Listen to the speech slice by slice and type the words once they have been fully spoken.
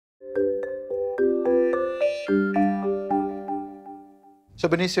So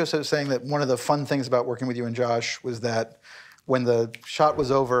Benicio was saying that one of the fun things about working with you and Josh was that when the shot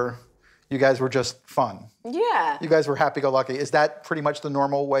was over, you guys were just fun. Yeah. You guys were happy-go-lucky. Is that pretty much the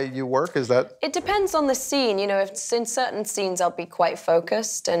normal way you work? Is that? It depends on the scene. You know, if it's in certain scenes, I'll be quite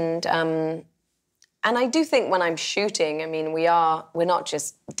focused, and I do think when I'm shooting, I mean, we're not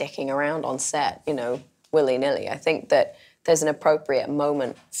just dicking around on set, you know, willy-nilly. I think that there's an appropriate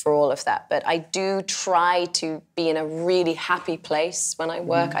moment for all of that. But I do try to be in a really happy place when I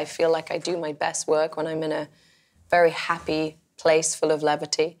work. I feel like I do my best work when I'm in a very happy place full of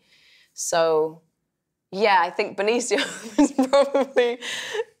levity. So, yeah, I think Benicio is probably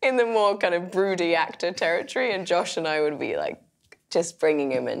in the more kind of broody actor territory, and Josh and I would be like just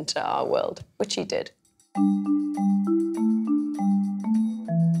bringing him into our world, which he did.